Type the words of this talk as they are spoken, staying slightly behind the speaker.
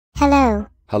Hello.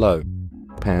 Hello.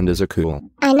 Pandas are cool.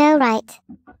 I know, right?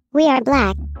 We are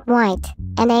black, white,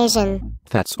 and Asian.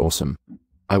 That's awesome.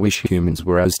 I wish humans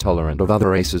were as tolerant of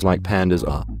other races like pandas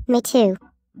are. Me too.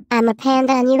 I'm a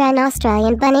panda and you're an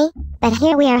Australian bunny, but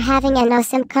here we are having an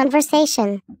awesome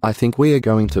conversation. I think we are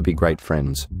going to be great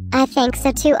friends. I think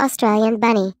so too, Australian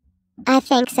bunny. I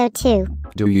think so too.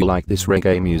 Do you like this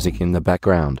reggae music in the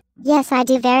background? Yes, I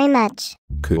do very much.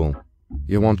 Cool.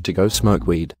 You want to go smoke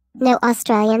weed? No,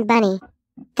 Australian bunny.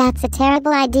 That's a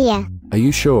terrible idea. Are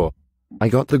you sure? I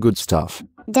got the good stuff.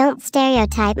 Don't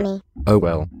stereotype me. Oh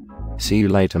well. See you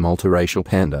later, multiracial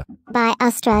panda. Bye,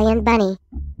 Australian bunny.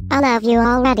 I love you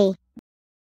already.